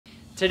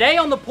Today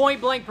on the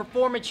Point Blank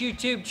Performance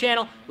YouTube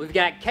channel, we've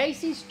got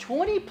Casey's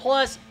 20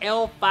 Plus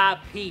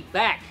L5P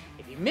back.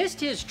 If you missed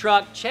his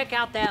truck, check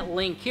out that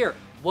link here.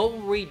 What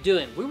were we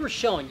doing? We were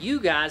showing you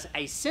guys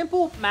a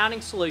simple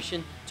mounting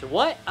solution to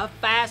what? A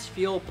fast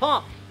fuel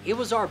pump. It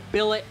was our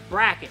billet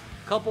bracket.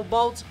 Couple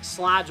bolts,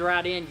 slides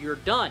right in, you're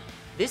done.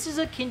 This is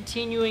a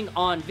continuing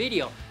on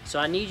video, so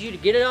I need you to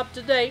get it up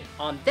to date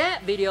on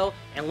that video,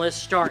 and let's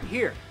start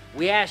here.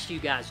 We asked you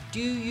guys,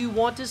 do you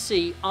want to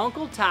see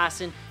Uncle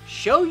Tyson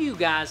show you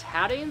guys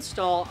how to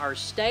install our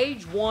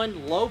stage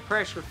 1 low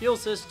pressure fuel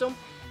system?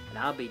 And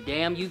I'll be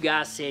damned, you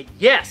guys said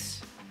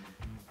yes,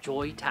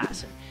 Joy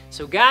Tyson.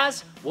 So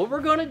guys, what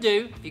we're gonna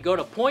do, if you go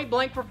to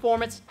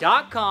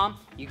pointblankperformance.com,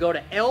 you go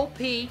to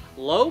LP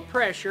low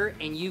pressure,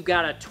 and you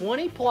got a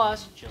 20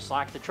 plus, just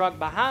like the truck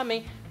behind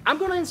me. I'm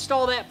gonna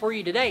install that for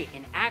you today,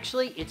 and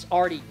actually it's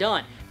already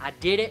done. I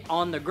did it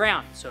on the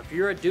ground. So if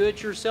you're a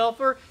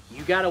do-it-yourselfer,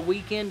 you got a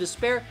weekend to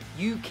spare,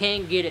 you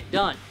can get it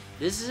done.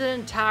 This is an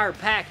entire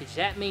package.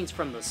 That means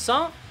from the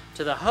sump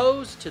to the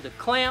hose to the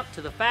clamp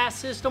to the fast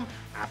system.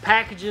 I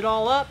package it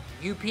all up.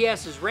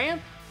 UPS is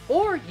ran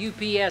or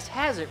UPS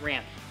hasn't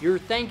ran. You're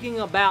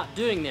thinking about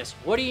doing this.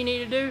 What do you need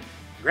to do?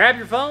 Grab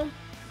your phone,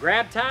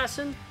 grab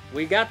Tyson.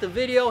 We got the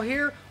video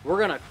here. We're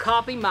gonna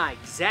copy my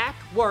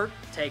exact work.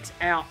 Takes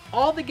out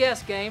all the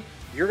guess game.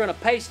 You're gonna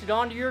paste it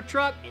onto your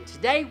truck, and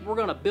today we're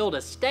gonna build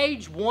a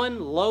stage 1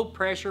 low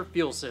pressure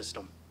fuel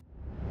system.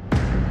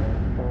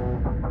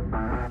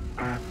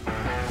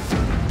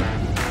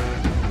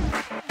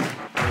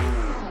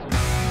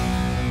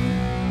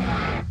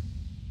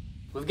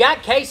 We've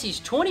got Casey's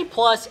 20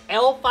 Plus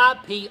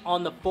L5P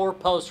on the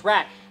 4-post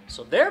rack.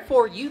 So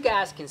therefore, you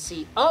guys can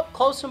see up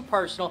close and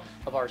personal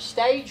of our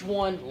stage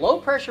 1 low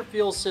pressure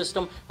fuel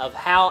system of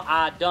how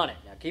I done it.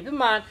 Now keep in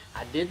mind,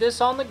 I did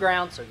this on the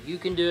ground, so you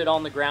can do it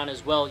on the ground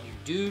as well. You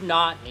do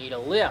not need a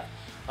lift.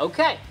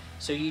 Okay,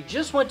 so you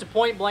just went to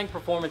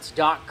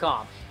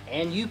pointblankperformance.com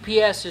and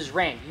UPS is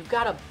ran. You've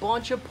got a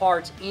bunch of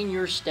parts in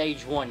your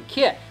stage 1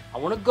 kit. I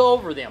want to go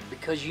over them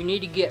because you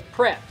need to get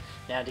prepped.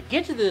 Now to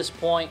get to this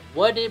point,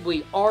 what did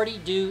we already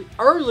do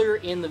earlier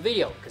in the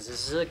video? Because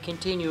this is a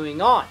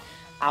continuing on.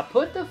 I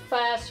put the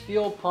fast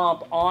fuel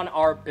pump on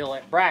our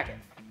billet bracket.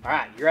 All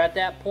right, you're at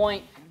that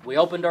point. We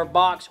opened our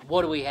box.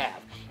 What do we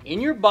have? In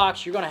your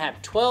box, you're gonna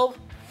have 12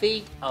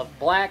 feet of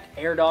black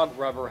AirDog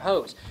rubber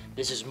hose.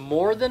 This is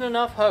more than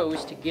enough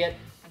hose to get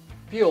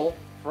fuel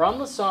from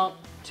the sump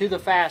to the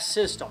fast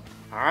system.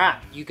 All right,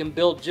 you can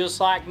build just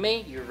like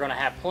me. You're gonna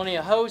have plenty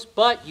of hose,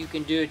 but you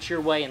can do it your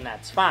way and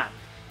that's fine.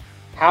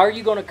 How are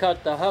you gonna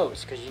cut the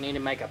hose? Because you need to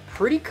make a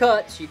pretty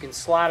cut so you can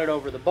slide it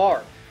over the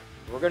barb.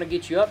 We're gonna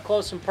get you up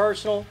close and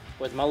personal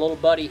with my little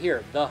buddy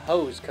here, the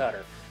hose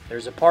cutter.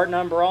 There's a part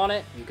number on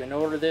it. You can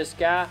order this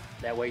guy,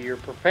 that way you're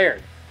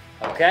prepared.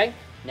 Okay,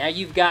 now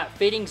you've got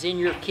fittings in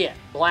your kit,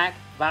 black,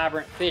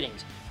 vibrant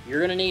fittings. You're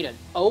gonna need an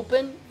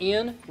open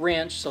end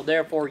wrench, so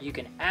therefore you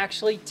can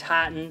actually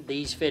tighten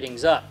these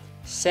fittings up.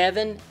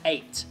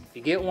 7/8. If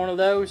you get one of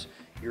those,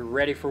 you're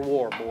ready for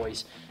war,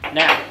 boys.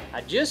 Now,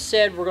 I just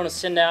said we're gonna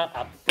send out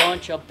a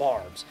bunch of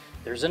barbs.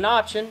 There's an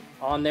option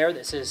on there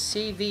that says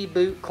CV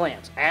boot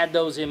clamps. Add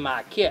those in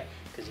my kit,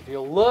 because if you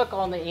look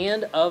on the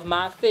end of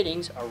my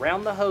fittings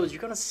around the hose,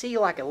 you're gonna see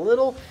like a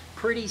little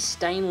pretty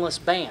stainless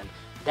band.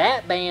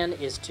 That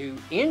band is to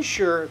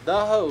ensure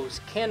the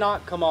hose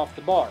cannot come off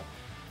the barb.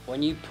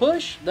 When you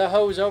push the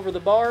hose over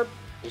the barb,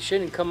 it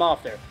shouldn't come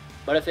off there.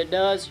 But if it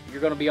does, you're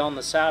gonna be on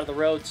the side of the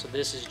road, so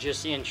this is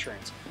just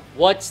insurance.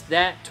 What's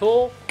that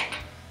tool?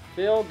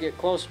 Phil, get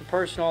close and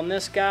personal on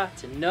this guy.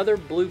 It's another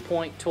Blue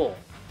Point tool.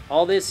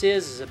 All this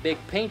is a big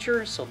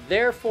pincher, so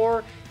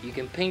therefore you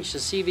can pinch the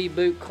CV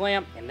boot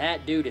clamp and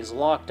that dude is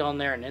locked on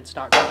there and it's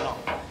not coming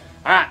off. All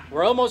right,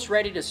 we're almost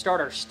ready to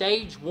start our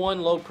stage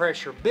 1 low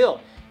pressure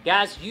build.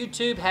 Guys,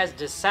 YouTube has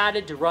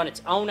decided to run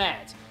its own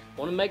ads. I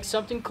want to make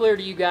something clear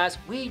to you guys.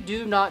 We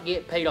do not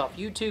get paid off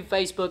YouTube,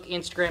 Facebook,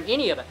 Instagram,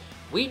 any of it.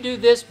 We do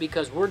this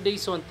because we're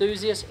diesel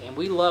enthusiasts and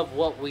we love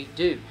what we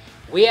do.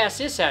 We ask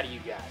this out of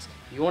you guys.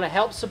 You want to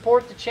help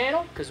support the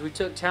channel because we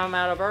took time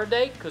out of our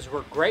day because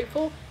we're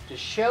grateful to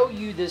show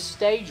you this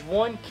stage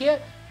 1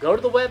 kit. Go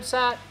to the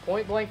website,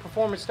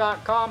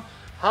 pointblankperformance.com,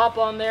 hop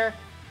on there,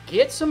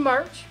 get some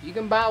merch. You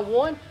can buy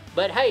one,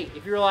 but hey,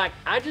 if you're like,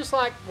 I just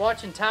like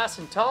watching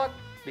Tyson talk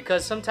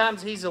because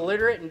sometimes he's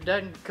illiterate and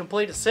doesn't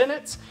complete a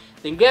sentence,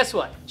 then guess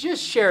what?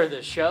 Just share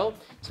this show.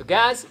 So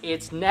guys,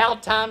 it's now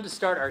time to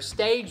start our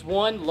stage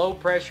 1 low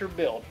pressure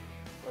build.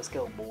 Let's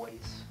go,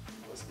 boys.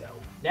 Let's go.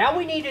 Now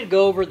we need to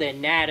go over the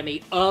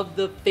anatomy of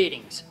the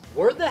fittings.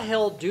 Where the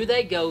hell do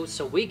they go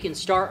so we can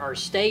start our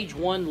stage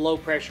 1 low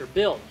pressure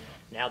build?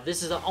 Now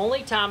this is the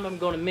only time I'm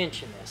going to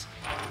mention this.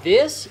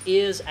 This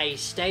is a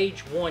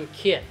stage 1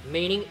 kit,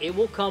 meaning it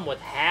will come with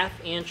 1/2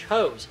 inch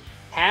hose.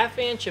 1/2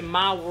 inch in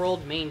my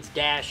world means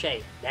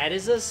 -8. That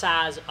is the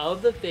size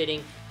of the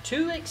fitting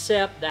to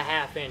accept the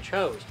 1/2 inch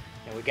hose.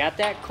 And we got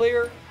that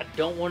clear. I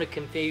don't want to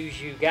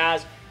confuse you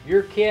guys.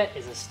 Your kit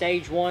is a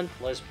stage 1.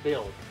 Let's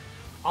build.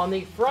 On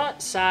the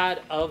front side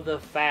of the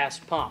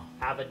fast pump,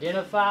 I've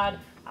identified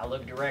I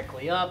look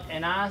directly up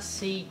and I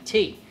see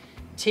T.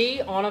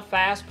 T on a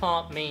fast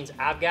pump means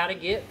I've got to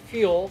get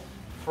fuel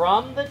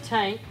from the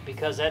tank,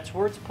 because that's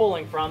where it's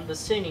pulling from, the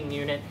sending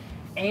unit,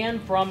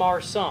 and from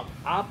our sump.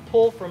 I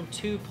pull from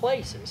two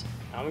places.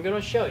 I'm going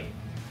to show you.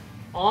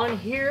 On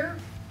here,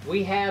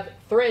 we have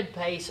thread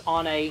paste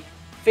on a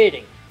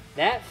fitting.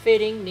 That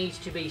fitting needs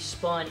to be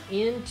spun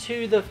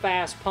into the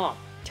fast pump.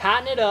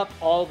 Tighten it up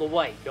all the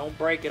way. Don't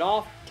break it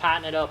off,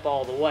 tighten it up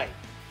all the way.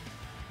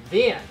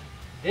 Then,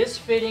 this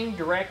fitting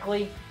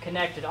directly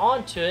connected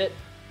onto it,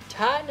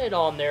 tighten it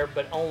on there,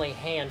 but only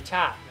hand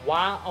tight.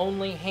 Why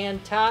only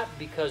hand tight?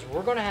 Because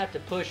we're going to have to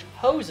push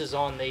hoses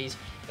on these,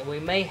 and we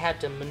may have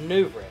to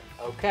maneuver it.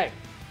 Okay,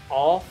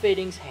 all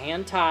fittings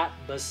hand tight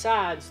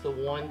besides the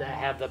one that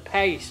have the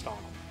paste on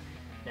them.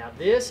 Now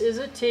this is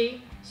a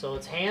T, so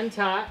it's hand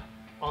tight.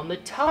 On the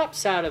top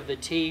side of the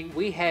T,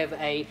 we have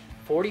a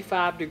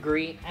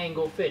 45-degree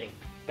angle fitting.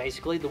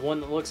 Basically the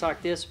one that looks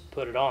like this,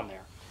 put it on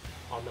there.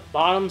 On the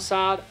bottom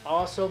side,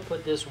 also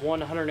put this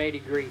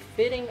 180-degree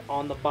fitting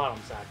on the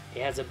bottom side.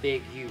 It has a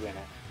big U in it.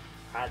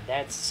 All right,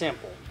 that's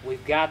simple.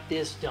 We've got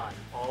this done.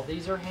 All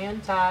these are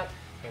hand tight,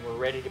 and we're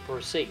ready to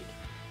proceed.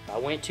 If I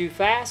went too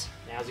fast,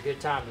 now's a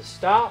good time to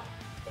stop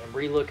and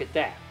relook at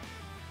that.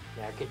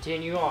 Now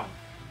continue on.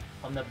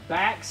 On the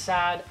back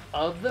side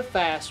of the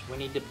fast, we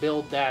need to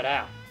build that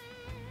out.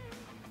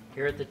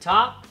 Here at the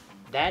top,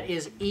 that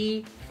is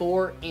E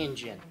for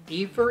engine.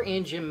 E for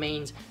engine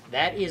means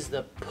that is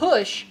the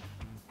push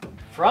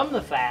from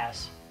the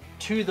fast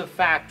to the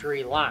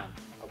factory line.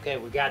 Okay,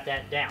 we got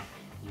that down.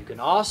 You can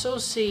also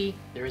see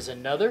there's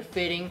another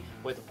fitting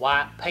with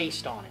white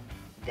paste on it.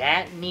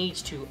 That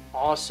needs to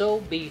also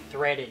be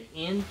threaded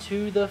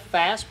into the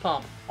fast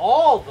pump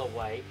all the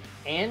way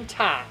and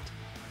tight,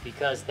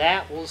 because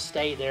that will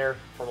stay there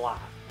for life.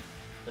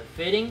 The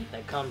fitting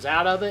that comes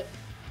out of it,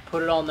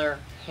 put it on there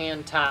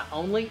hand tight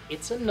only.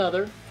 It's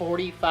another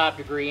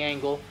 45-degree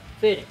angle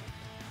fitting.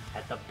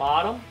 At the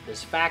bottom,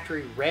 this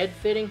factory red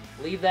fitting,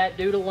 leave that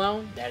dude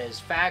alone. That is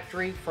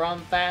factory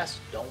from fast.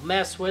 Don't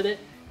mess with it.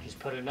 Just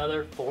put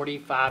another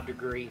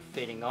 45-degree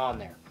fitting on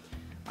there.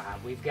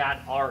 We've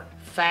got our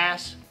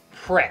fast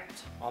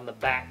prepped on the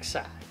back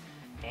side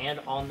and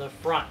on the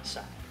front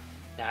side.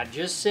 Now I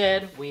just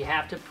said we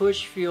have to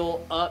push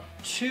fuel up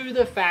to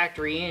the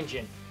factory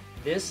engine.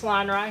 This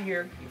line right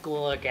here, you can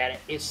look at it,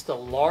 it's the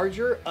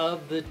larger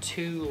of the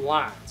two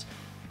lines.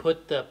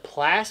 Put the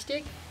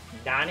plastic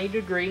 90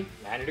 degree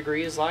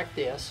is like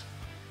this.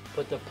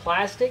 Put the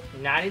plastic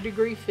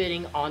 90-degree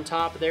fitting on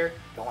top of there.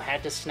 Don't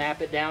have to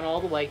snap it down all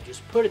the way,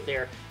 just put it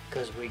there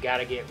because we got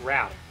to get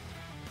routed.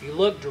 If you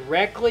look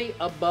directly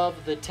above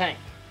the tank,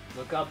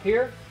 look up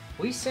here,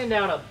 we send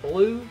out a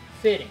blue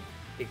fitting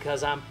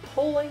because I'm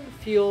pulling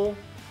fuel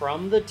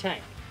from the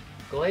tank.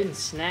 Go ahead and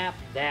snap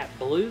that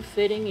blue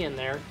fitting in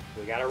there.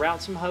 We got to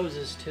route some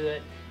hoses to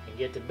it and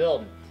get to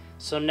building.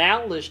 So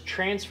now let's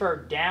transfer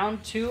down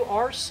to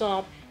our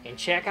sump and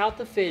check out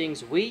the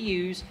fittings we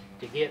use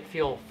to get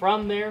fuel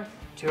from there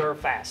to our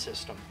fast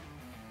system.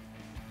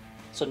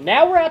 So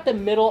now we're at the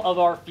middle of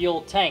our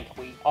fuel tank.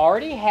 We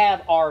already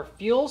have our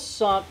fuel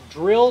sump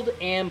drilled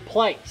in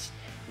place.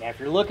 Now if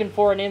you're looking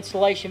for an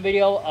installation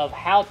video of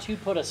how to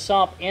put a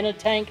sump in a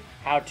tank,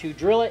 how to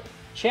drill it,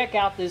 check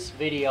out this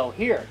video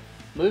here.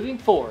 Moving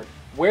forward,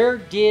 where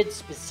did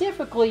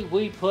specifically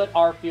we put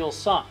our fuel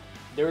sump?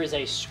 There is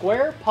a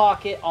square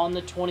pocket on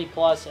the 20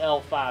 plus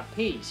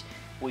L5Ps.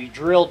 We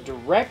drilled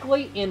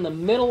directly in the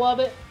middle of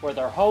it with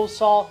our hole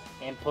saw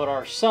and put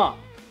our sump.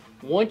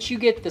 Once you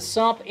get the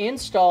sump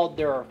installed,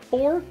 there are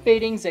 4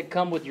 fittings that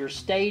come with your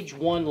stage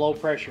 1 low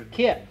pressure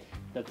kit.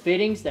 The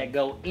fittings that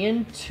go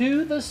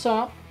into the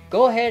sump,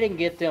 go ahead and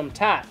get them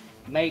tight.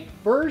 Make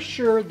for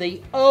sure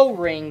the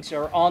O-rings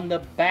are on the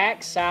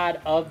back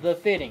side of the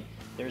fitting.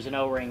 There's an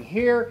O-ring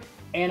here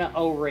and an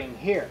O-ring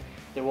here.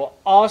 There will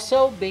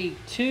also be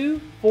 2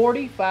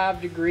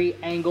 45-degree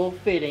angle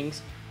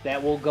fittings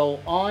that will go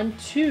on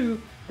to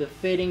the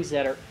fittings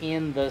that are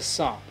in the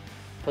sump.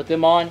 Put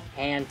them on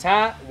hand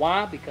tight.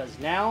 Why? Because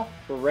now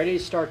we're ready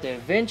to start the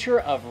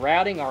adventure of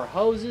routing our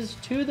hoses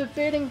to the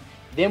fitting.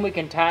 Then we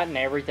can tighten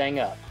everything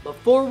up.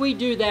 Before we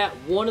do that,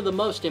 one of the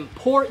most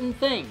important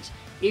things,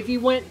 if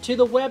you went to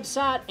the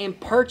website and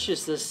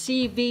purchased the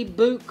CV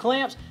boot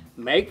clamps,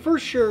 make for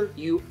sure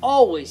you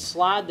always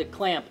slide the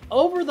clamp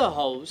over the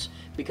hose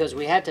because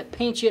we have to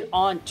pinch it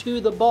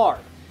onto the barb.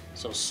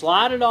 So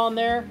slide it on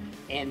there,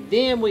 and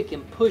then we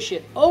can push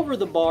it over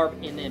the barb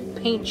and then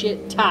pinch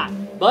it tight.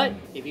 But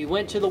if you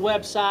went to the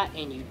website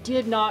and you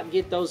did not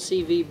get those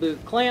CV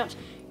boot clamps,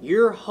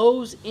 your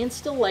hose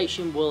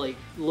installation will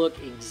look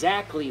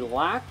exactly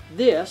like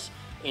this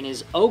and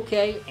is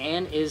okay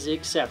and is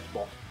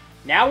acceptable.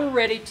 Now we're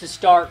ready to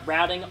start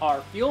routing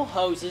our fuel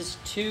hoses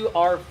to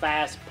our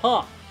fast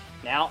pump.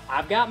 Now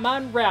I've got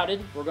mine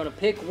routed. We're going to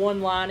pick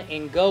one line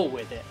and go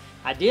with it.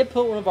 I did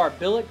put one of our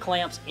billet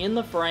clamps in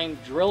the frame,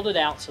 drilled it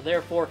out, so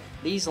therefore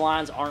these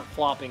lines aren't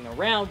flopping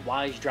around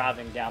while he's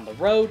driving down the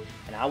road,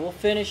 and I will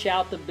finish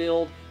out the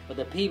build with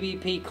a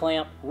PBP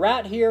clamp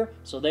right here,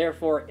 so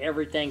therefore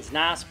everything's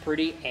nice,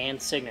 pretty,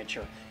 and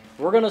signature.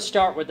 We're going to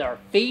start with our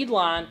feed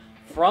line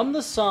from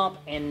the sump,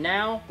 and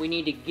now we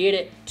need to get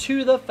it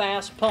to the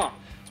fast pump.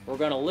 We're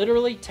going to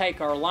literally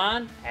take our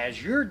line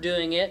as you're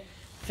doing it,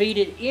 feed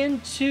it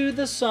into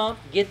the sump,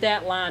 get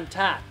that line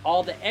tight.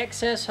 All the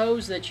excess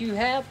hose that you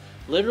have,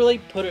 literally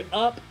put it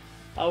up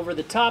over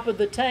the top of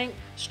the tank,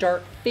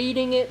 start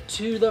feeding it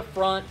to the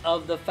front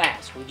of the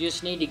fast. We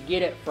just need to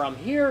get it from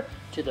here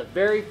to the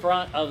very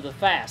front of the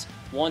fast.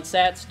 Once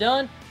that's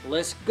done,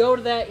 let's go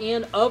to that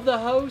end of the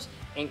hose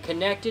and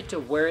connect it to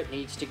where it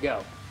needs to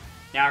go.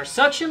 Now our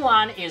suction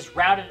line is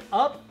routed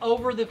up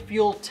over the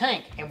fuel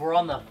tank, and we're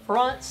on the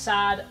front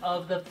side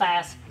of the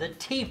fast, the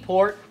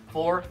T-port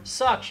for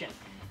suction.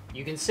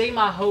 You can see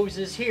my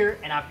hoses here,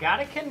 and I've got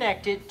to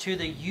connect it to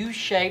the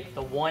U-shape,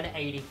 the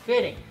 180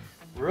 fitting.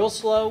 Real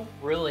slow,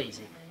 real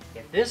easy.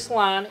 If this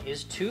line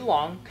is too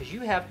long, because you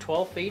have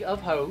 12 feet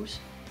of hose,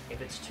 if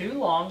it's too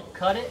long,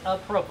 cut it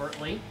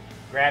appropriately.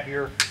 Grab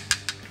your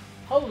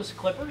hose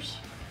clippers,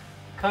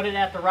 cut it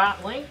at the right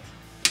length.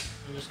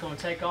 I'm just going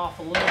to take off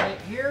a little bit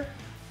here.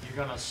 You're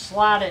going to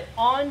slide it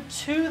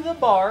onto the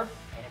barb,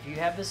 and if you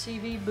have the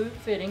CV boot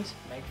fittings,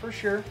 make for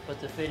sure,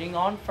 put the fitting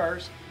on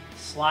first,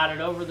 slide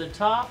it over the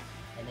top,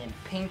 and then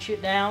pinch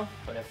it down,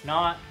 but if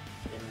not,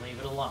 then leave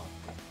it alone.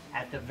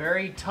 At the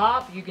very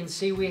top, you can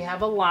see we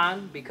have a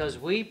line because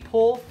we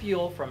pull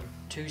fuel from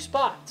two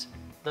spots,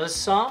 the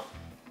sump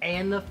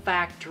and the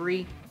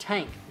factory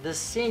tank, the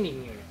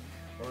sending unit.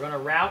 We're going to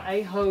route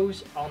a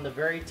hose on the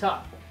very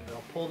top. I'm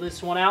going to pull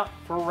this one out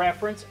for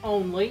reference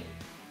only.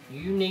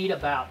 You need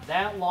about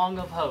that long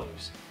of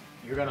hose.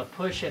 You're going to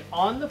push it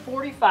on the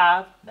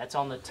 45, that's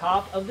on the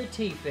top of the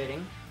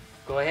T-fitting.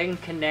 Go ahead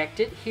and connect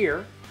it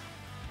here.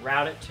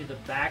 Route it to the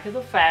back of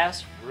the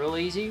fast, real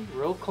easy,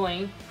 real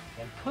clean,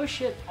 and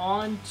push it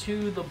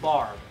onto the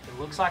barb. It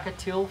looks like a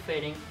till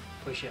fitting,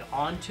 push it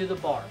onto the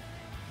barb.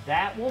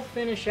 That will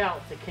finish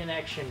out the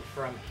connection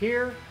from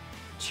here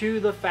to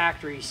the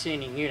factory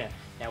sending unit.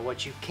 Now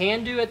what you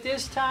can do at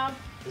this time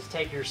is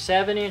take your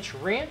 7-inch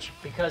wrench,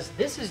 because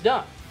this is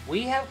done.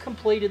 We have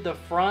completed the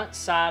front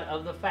side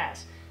of the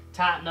fast.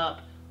 Tighten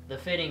up the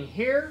fitting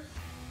here,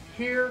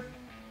 here,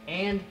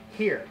 and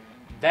here.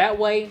 That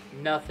way,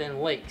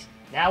 nothing leaks.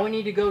 Now we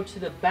need to go to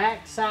the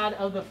back side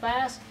of the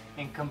fast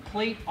and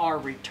complete our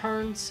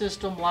return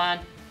system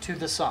line to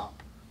the sump.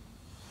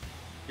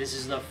 This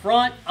is the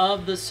front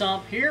of the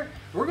sump here.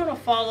 We're going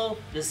to follow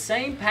the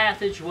same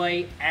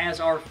passageway as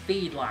our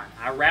feed line.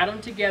 I route them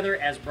together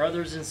as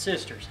brothers and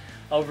sisters.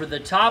 Over the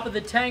top of the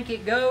tank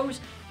it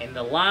goes, and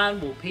the line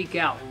will peek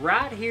out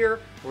right here.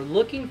 We're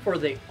looking for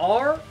the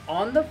R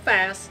on the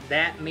fast.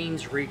 That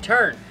means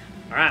return.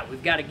 All right,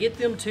 we've got to get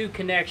them two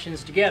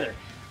connections together.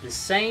 The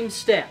same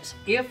steps.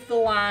 If the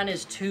line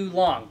is too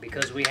long,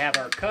 because we have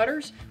our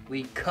cutters,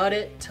 we cut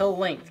it to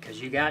length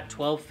because you got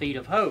 12 feet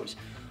of hose.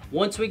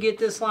 Once we get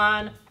this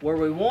line where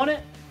we want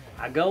it,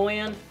 I go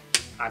in,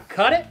 I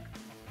cut it.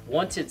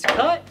 Once it's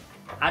cut,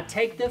 I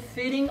take the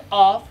fitting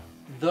off,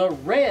 the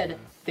red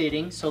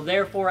fitting, so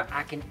therefore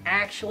I can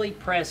actually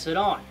press it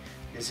on.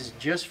 This is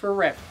just for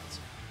reference.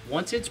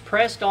 Once it's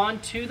pressed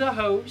onto the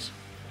hose,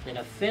 then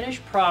a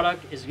finished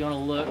product is going to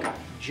look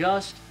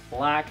just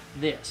like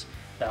this.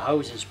 The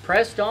hose is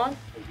pressed on.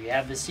 If you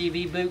have the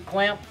CV boot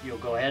clamp, you'll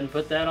go ahead and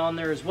put that on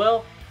there as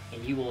well,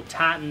 and you will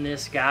tighten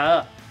this guy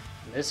up.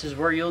 And this is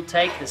where you'll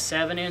take the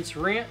 7-inch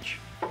wrench,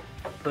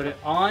 put it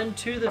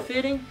onto the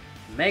fitting,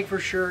 make for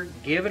sure,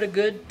 give it a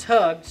good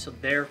tug, so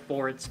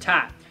therefore it's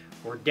tight.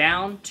 We're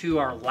down to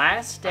our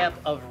last step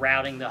of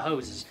routing the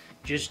hoses.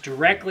 Just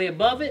directly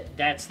above it,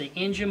 that's the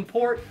engine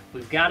port.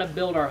 We've got to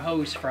build our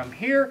hose from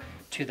here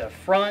to the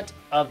front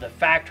of the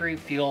factory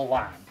fuel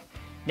line.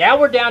 Now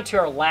we're down to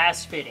our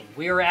last fitting.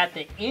 We are at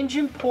the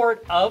engine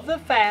port of the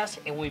fast,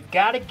 and we've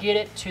got to get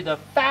it to the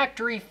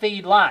factory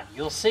feed line.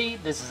 You'll see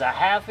this is a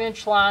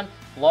 1/2-inch line,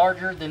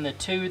 larger than the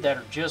two that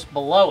are just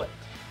below it.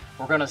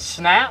 We're going to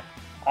snap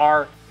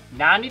our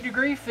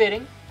 90-degree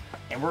fitting,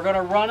 and we're going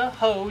to run a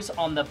hose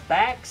on the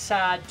back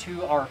side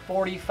to our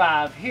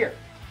 45 here.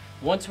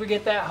 Once we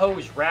get that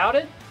hose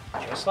routed,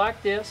 just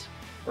like this,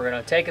 we're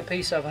going to take a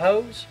piece of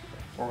hose,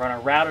 we're going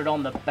to route it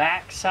on the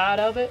back side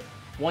of it.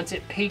 Once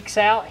it peaks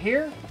out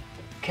here,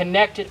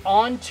 connect it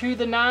onto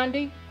the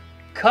 90,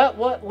 cut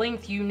what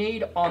length you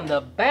need on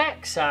the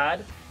back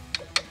side,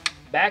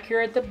 back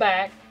here at the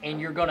back, and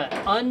you're going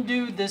to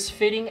undo this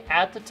fitting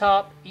at the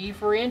top, E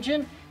for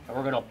engine, and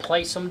we're going to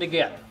place them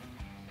together.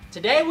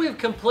 Today we've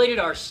completed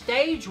our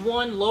Stage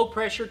 1 low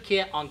pressure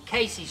kit on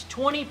Casey's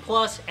 20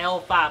 plus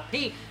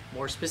L5P.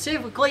 More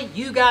specifically,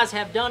 you guys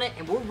have done it,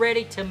 and we're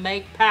ready to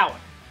make power.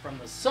 From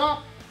the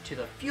sump, to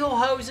the fuel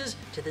hoses,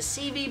 to the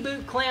CV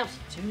boot clamps,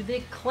 to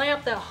the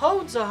clamp that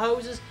holds the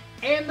hoses,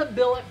 and the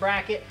billet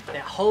bracket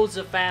that holds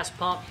the fast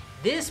pump.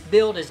 This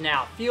build is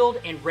now fueled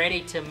and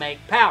ready to make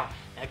power.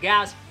 Now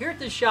guys, here at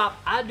the shop,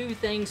 I do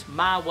things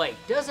my way.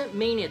 Doesn't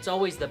mean it's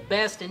always the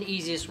best and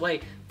easiest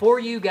way for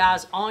you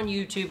guys on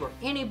YouTube or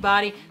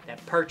anybody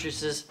that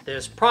purchases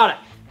this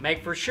product.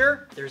 Make for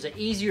sure there's an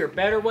easier,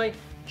 better way.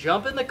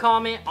 jump in the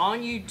comment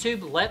on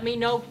YouTube, let me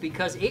know,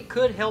 because it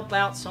could help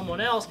out someone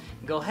else.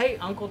 Go, hey,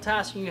 Uncle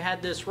Tyson, you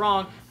had this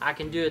wrong. I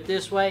can do it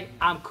this way.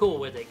 I'm cool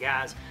with it,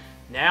 guys.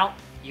 Now,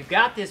 you've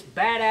got this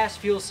badass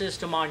fuel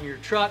system on your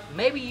truck.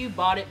 Maybe you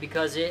bought it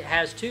because it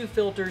has 2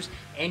 filters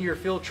and you're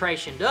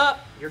filtrationed up.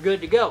 You're good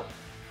to go.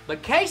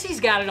 But Casey's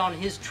got it on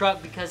his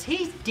truck because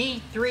he's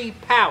D3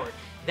 powered.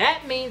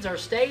 That means our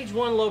stage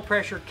 1 low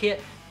pressure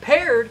kit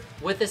paired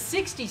with a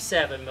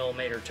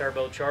 67mm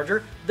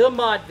turbocharger, the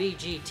Mod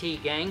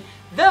VGT gang,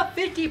 the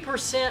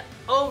 50%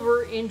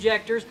 over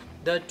injectors,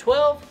 the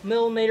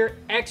 12mm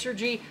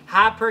Exergy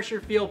high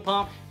pressure fuel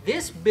pump.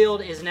 This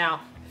build is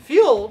now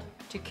fueled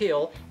to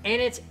kill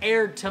and it's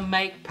aired to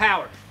make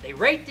power. They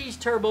rate these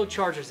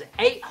turbochargers at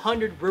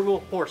 800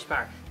 brewable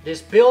horsepower.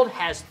 This build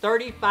has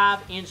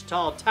 35-inch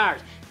tall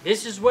tires.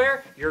 This is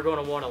where you're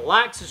going to want to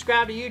like,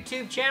 subscribe to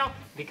YouTube channel,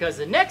 because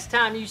the next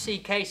time you see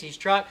Casey's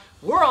truck,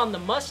 we're on the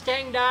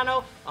Mustang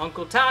Dyno.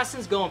 Uncle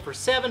Tyson's going for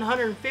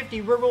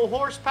 750 brewable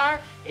horsepower.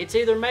 It's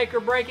either make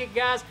or break it,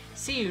 guys.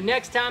 See you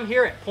next time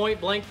here at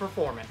Point Blank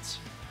Performance.